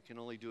perfectly. I can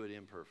only do it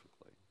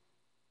imperfectly.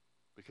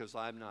 Because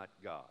I'm not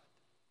God.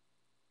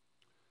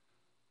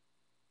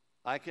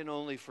 I can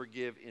only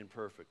forgive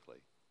imperfectly.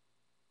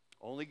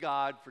 Only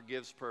God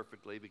forgives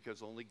perfectly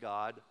because only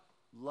God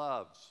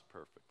loves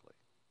perfectly.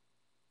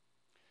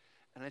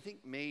 And I think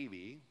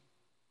maybe,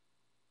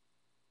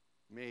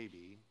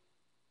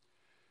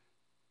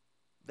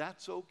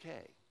 that's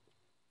okay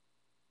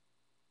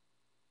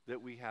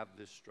that we have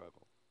this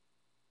struggle.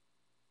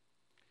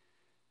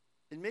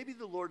 And maybe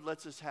the Lord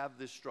lets us have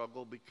this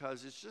struggle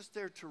because it's just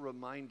there to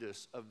remind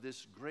us of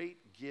this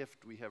great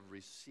gift we have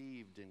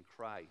received in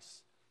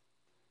Christ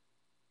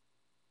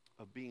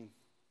of being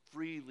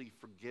freely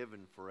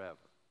forgiven forever.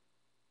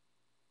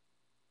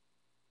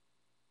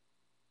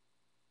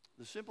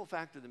 The simple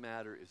fact of the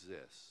matter is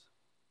this: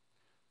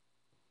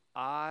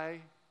 I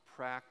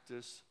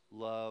practice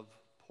love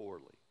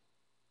poorly.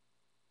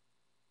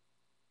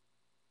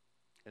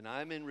 And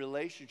I'm in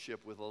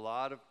relationship with a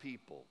lot of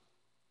people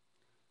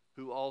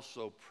who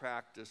also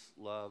practice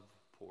love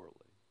poorly.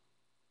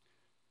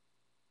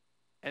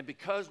 And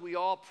because we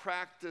all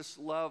practice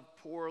love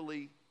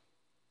poorly,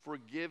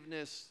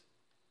 forgiveness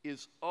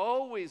is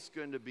always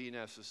going to be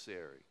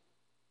necessary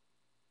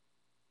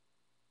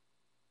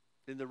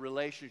in the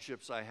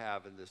relationships I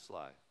have in this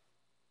life.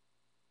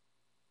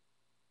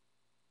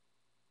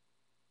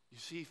 You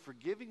see,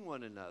 forgiving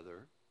one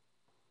another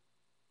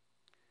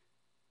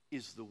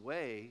is the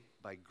way,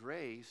 by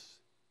grace,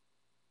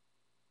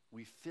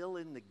 we fill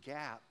in the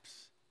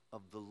gaps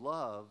of the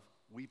love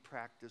we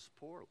practice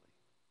poorly.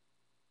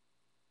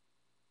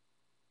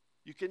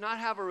 You cannot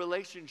have a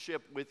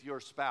relationship with your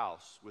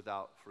spouse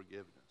without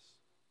forgiveness.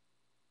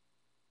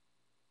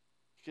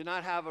 You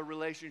cannot have a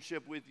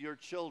relationship with your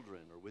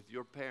children or with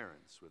your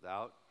parents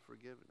without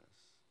forgiveness.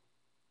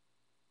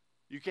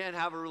 You can't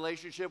have a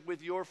relationship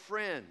with your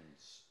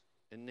friends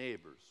and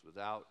neighbors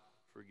without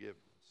forgiveness.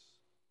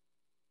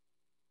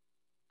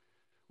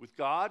 With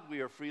God,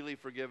 we are freely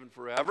forgiven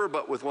forever,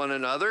 but with one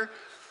another,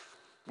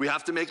 we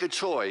have to make a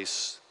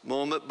choice,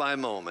 moment by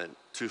moment,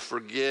 to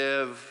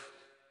forgive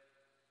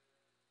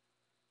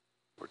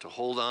or to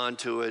hold on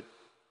to it.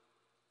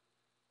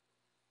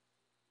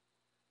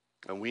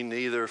 And we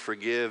neither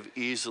forgive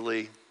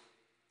easily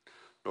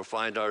nor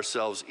find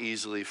ourselves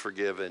easily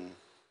forgiven.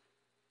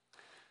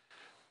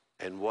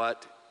 And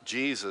what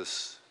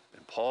Jesus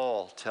and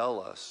Paul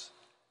tell us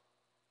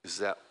is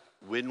that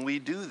when we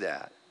do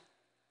that,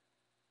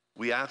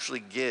 we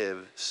actually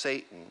give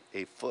Satan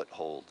a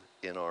foothold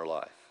in our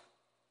life.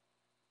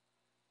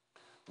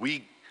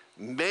 We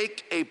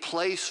make a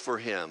place for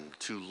him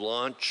to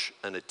launch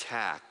an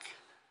attack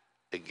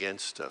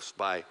against us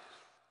by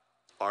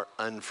our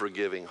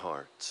unforgiving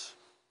hearts.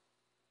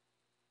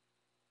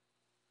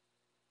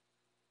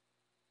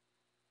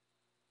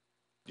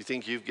 You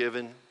think you've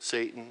given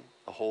Satan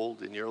a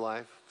hold in your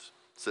life?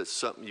 Is that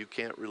something you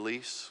can't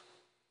release?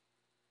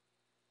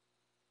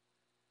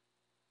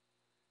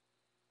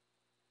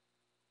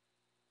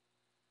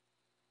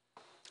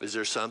 Is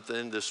there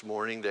something this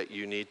morning that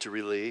you need to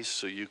release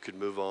so you can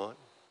move on?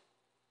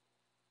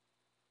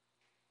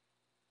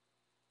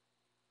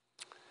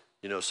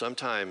 You know,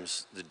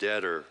 sometimes the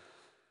debtor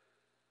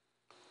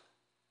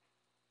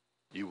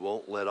you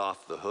won't let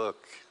off the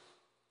hook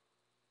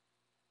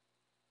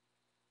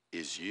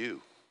is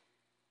you.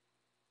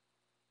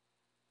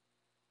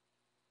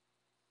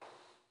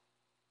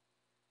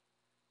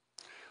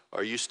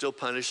 Are you still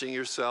punishing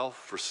yourself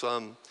for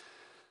some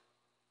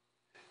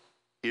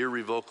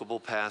irrevocable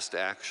past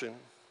action?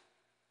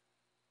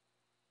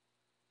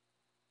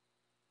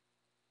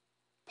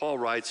 Paul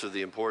writes of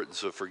the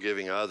importance of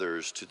forgiving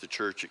others to the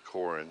church at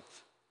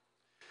Corinth.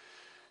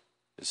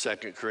 In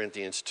 2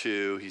 Corinthians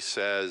 2, he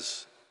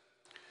says,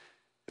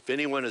 if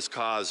anyone has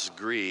caused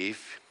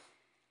grief,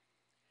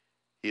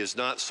 he has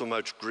not so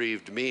much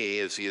grieved me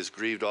as he has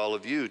grieved all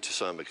of you to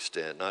some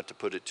extent, not to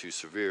put it too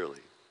severely.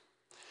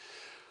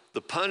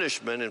 The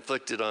punishment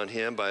inflicted on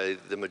him by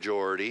the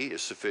majority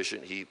is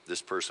sufficient.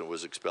 This person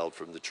was expelled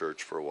from the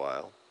church for a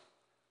while.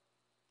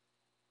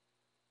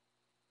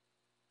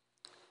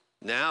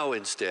 Now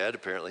instead,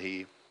 apparently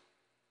he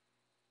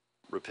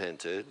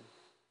repented.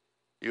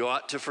 You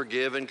ought to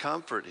forgive and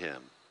comfort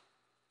him.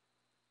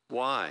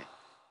 Why?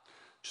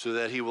 So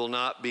that he will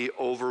not be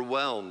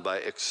overwhelmed by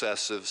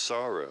excessive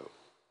sorrow.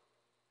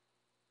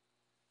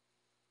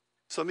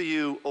 Some of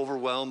you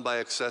overwhelmed by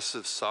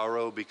excessive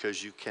sorrow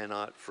because you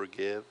cannot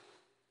forgive,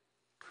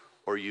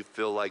 or you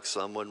feel like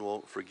someone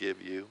won't forgive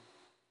you.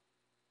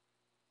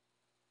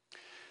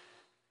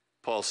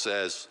 Paul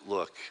says,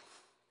 look,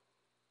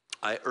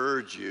 I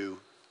urge you,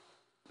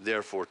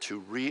 therefore, to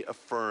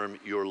reaffirm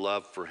your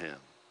love for him.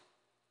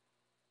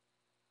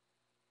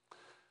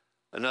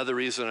 Another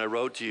reason I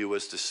wrote to you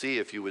was to see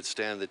if you would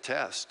stand the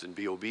test and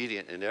be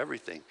obedient in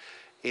everything.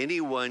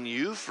 Anyone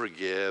you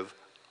forgive,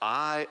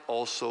 I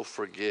also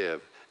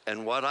forgive.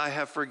 And what I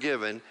have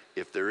forgiven,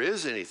 if there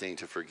is anything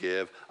to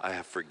forgive, I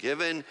have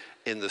forgiven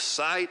in the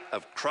sight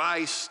of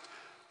Christ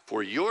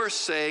for your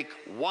sake.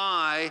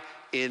 Why?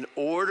 In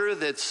order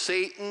that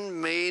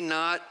Satan may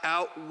not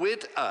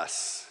outwit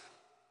us.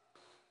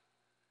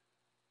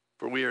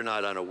 For we are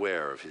not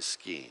unaware of his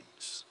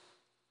schemes.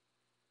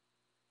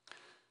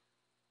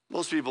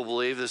 Most people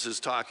believe this is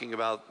talking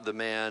about the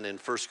man in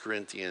 1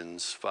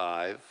 Corinthians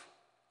 5 who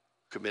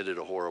committed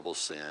a horrible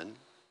sin.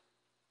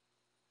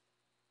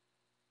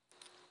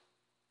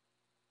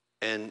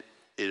 And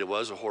it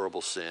was a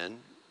horrible sin,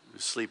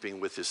 sleeping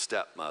with his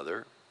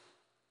stepmother.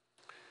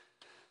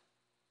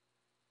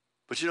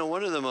 But you know,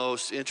 one of the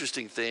most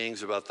interesting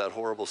things about that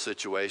horrible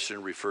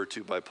situation referred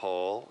to by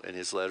Paul in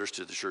his letters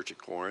to the church at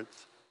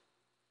Corinth,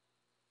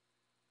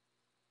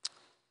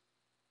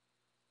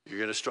 you're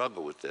going to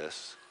struggle with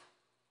this,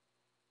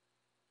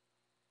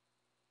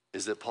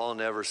 is that Paul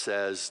never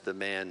says the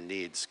man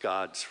needs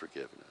God's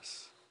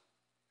forgiveness.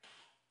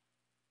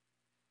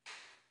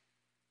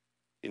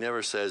 He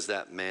never says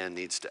that man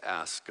needs to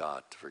ask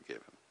God to forgive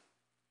him.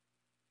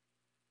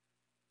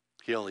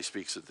 He only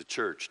speaks of the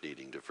church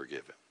needing to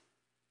forgive him.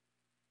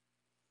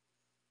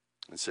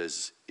 And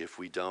says, if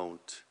we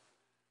don't,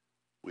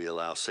 we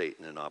allow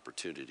Satan an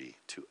opportunity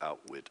to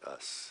outwit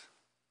us.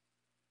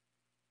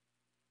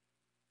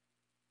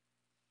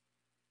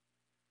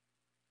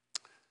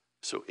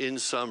 So in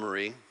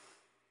summary,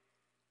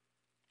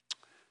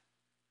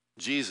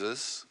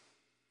 Jesus,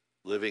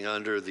 living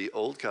under the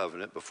old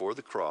covenant before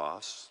the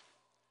cross,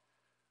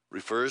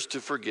 refers to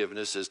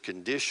forgiveness as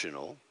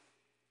conditional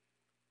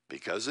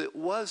because it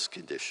was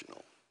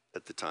conditional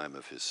at the time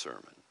of his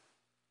sermon.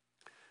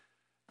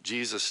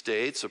 Jesus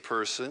states a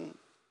person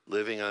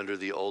living under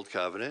the old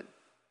covenant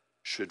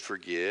should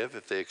forgive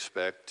if they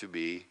expect to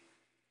be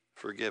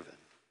forgiven.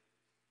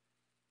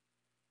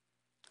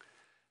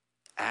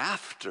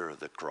 After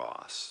the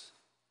cross,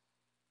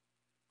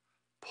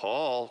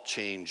 Paul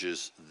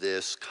changes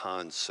this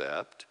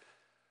concept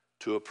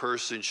to a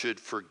person should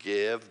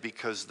forgive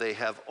because they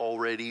have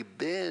already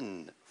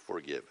been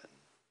forgiven.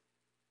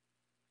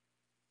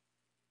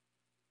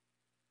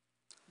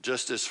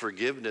 Just as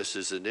forgiveness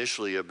is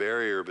initially a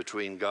barrier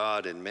between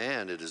God and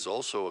man, it is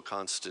also a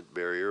constant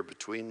barrier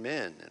between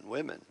men and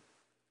women.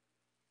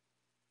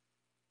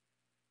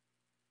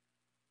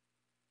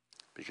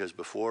 Because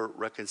before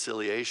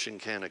reconciliation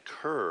can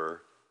occur,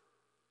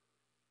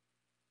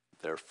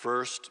 there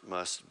first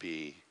must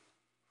be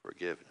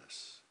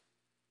forgiveness.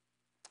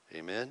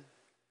 Amen?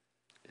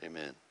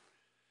 Amen.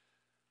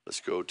 Let's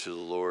go to the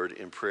Lord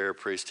in prayer.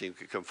 Praise team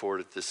could come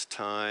forward at this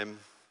time.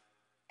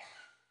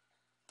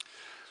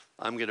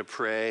 I'm going to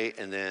pray,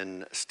 and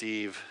then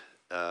Steve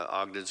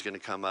Ogden's going to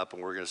come up,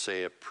 and we're going to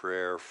say a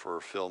prayer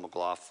for Phil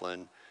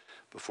McLaughlin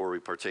before we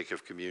partake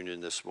of communion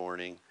this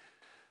morning.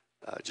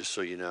 Just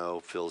so you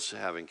know, Phil's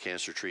having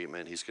cancer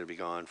treatment. He's going to be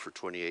gone for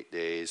 28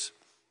 days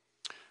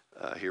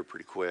here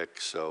pretty quick,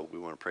 so we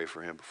want to pray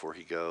for him before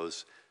he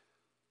goes.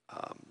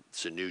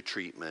 It's a new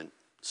treatment,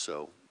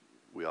 so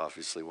we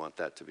obviously want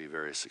that to be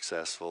very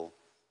successful.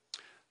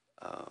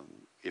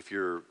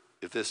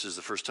 If this is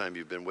the first time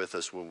you've been with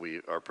us when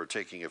we are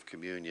partaking of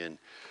communion,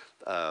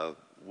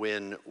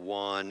 when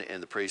Juan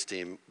and the praise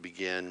team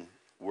begin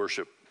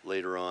worship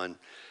later on,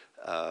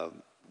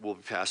 we'll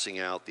be passing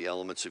out the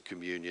elements of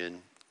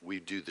communion. We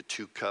do the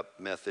 2-cup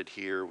method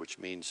here, which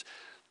means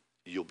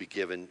you'll be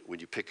given, when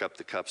you pick up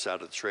the cups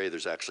out of the tray,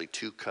 there's actually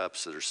 2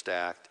 cups that are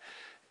stacked,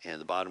 and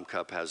the bottom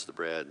cup has the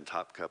bread and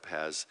top cup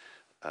has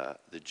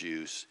the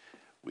juice.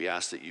 We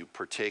ask that you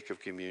partake of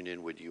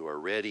communion when you are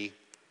ready,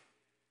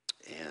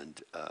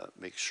 and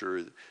make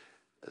sure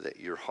that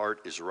your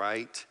heart is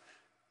right,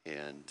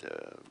 and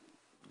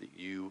that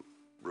you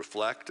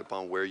reflect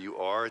upon where you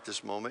are at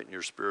this moment in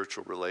your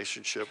spiritual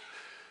relationship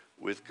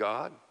with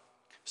God.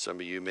 Some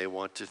of you may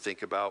want to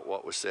think about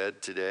what was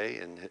said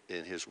today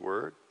in his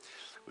word.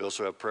 We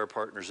also have prayer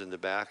partners in the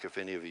back if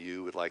any of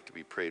you would like to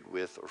be prayed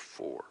with or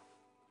for.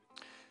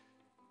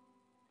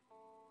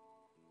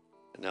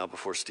 And now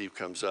before Steve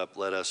comes up,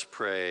 let us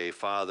pray.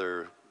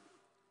 Father,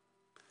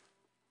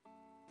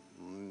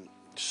 I'm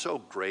so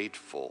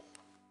grateful.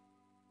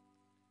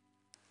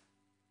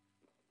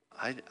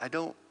 I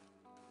don't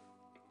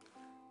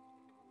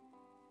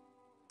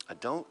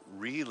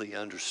really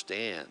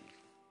understand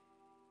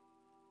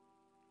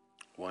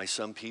why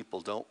some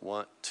people don't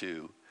want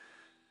to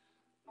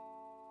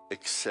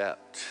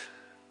accept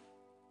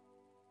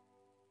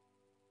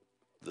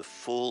the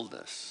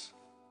fullness,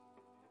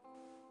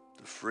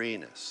 the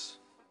freeness,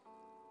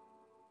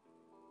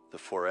 the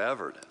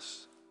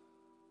foreverness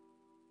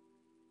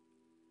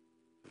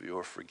of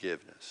your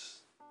forgiveness.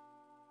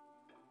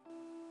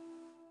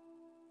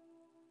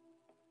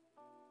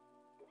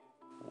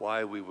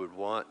 Why we would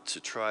want to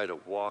try to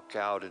walk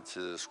out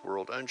into this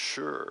world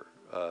unsure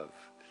of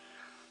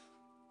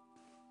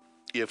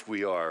if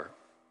we are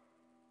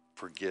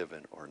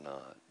forgiven or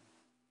not.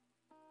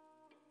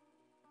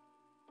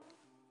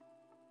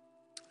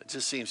 It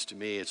just seems to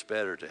me it's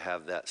better to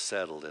have that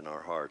settled in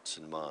our hearts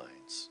and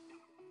minds.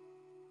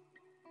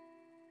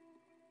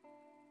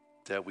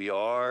 That we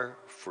are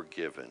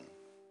forgiven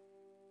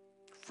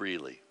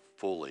freely,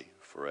 fully,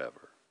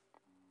 forever.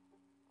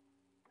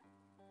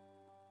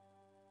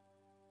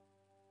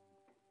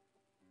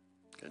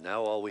 And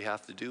now all we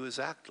have to do is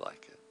act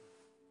like it.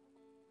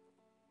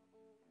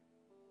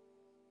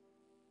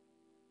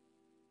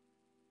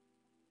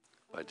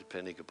 By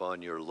depending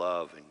upon your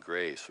love and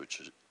grace,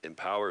 which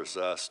empowers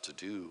us to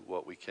do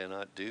what we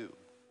cannot do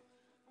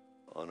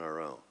on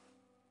our own.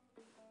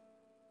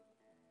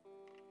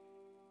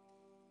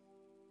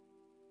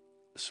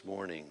 This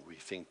morning, we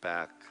think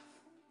back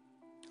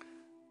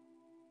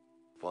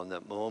upon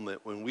that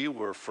moment when we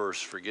were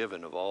first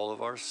forgiven of all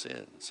of our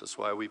sins. That's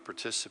why we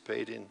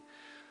participate in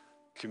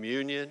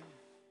communion,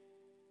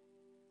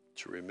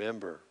 to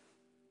remember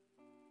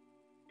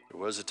there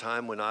was a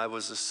time when I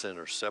was a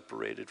sinner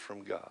separated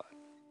from God.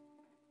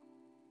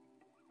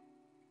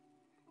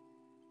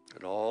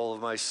 And all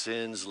of my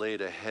sins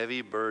laid a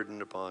heavy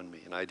burden upon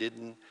me, and I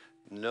didn't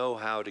know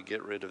how to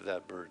get rid of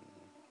that burden.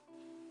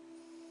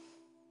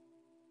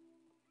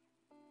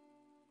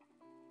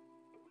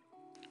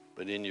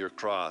 But in your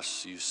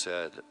cross, you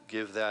said,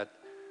 give that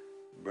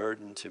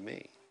burden to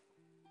me.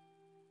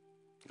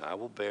 I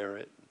will bear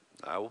it.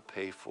 I will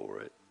pay for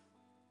it.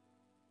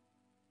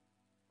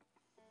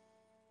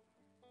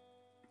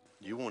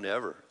 You won't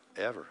ever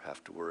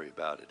have to worry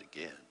about it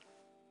again.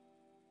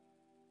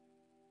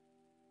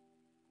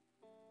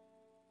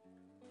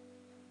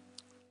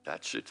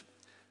 That should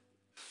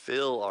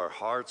fill our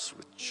hearts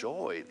with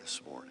joy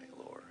this morning,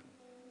 Lord.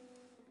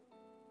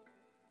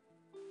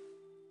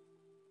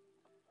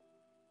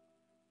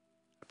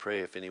 I pray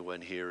if anyone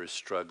here is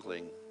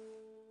struggling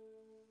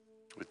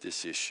with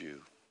this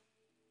issue,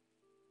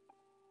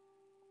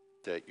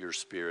 that your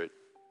Spirit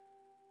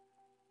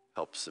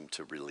helps them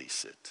to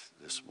release it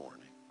this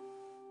morning.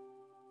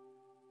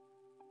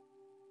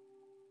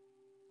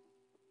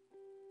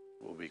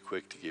 We'll be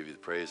quick to give you the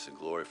praise and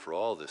glory for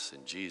all this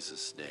in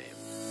Jesus'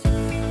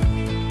 name.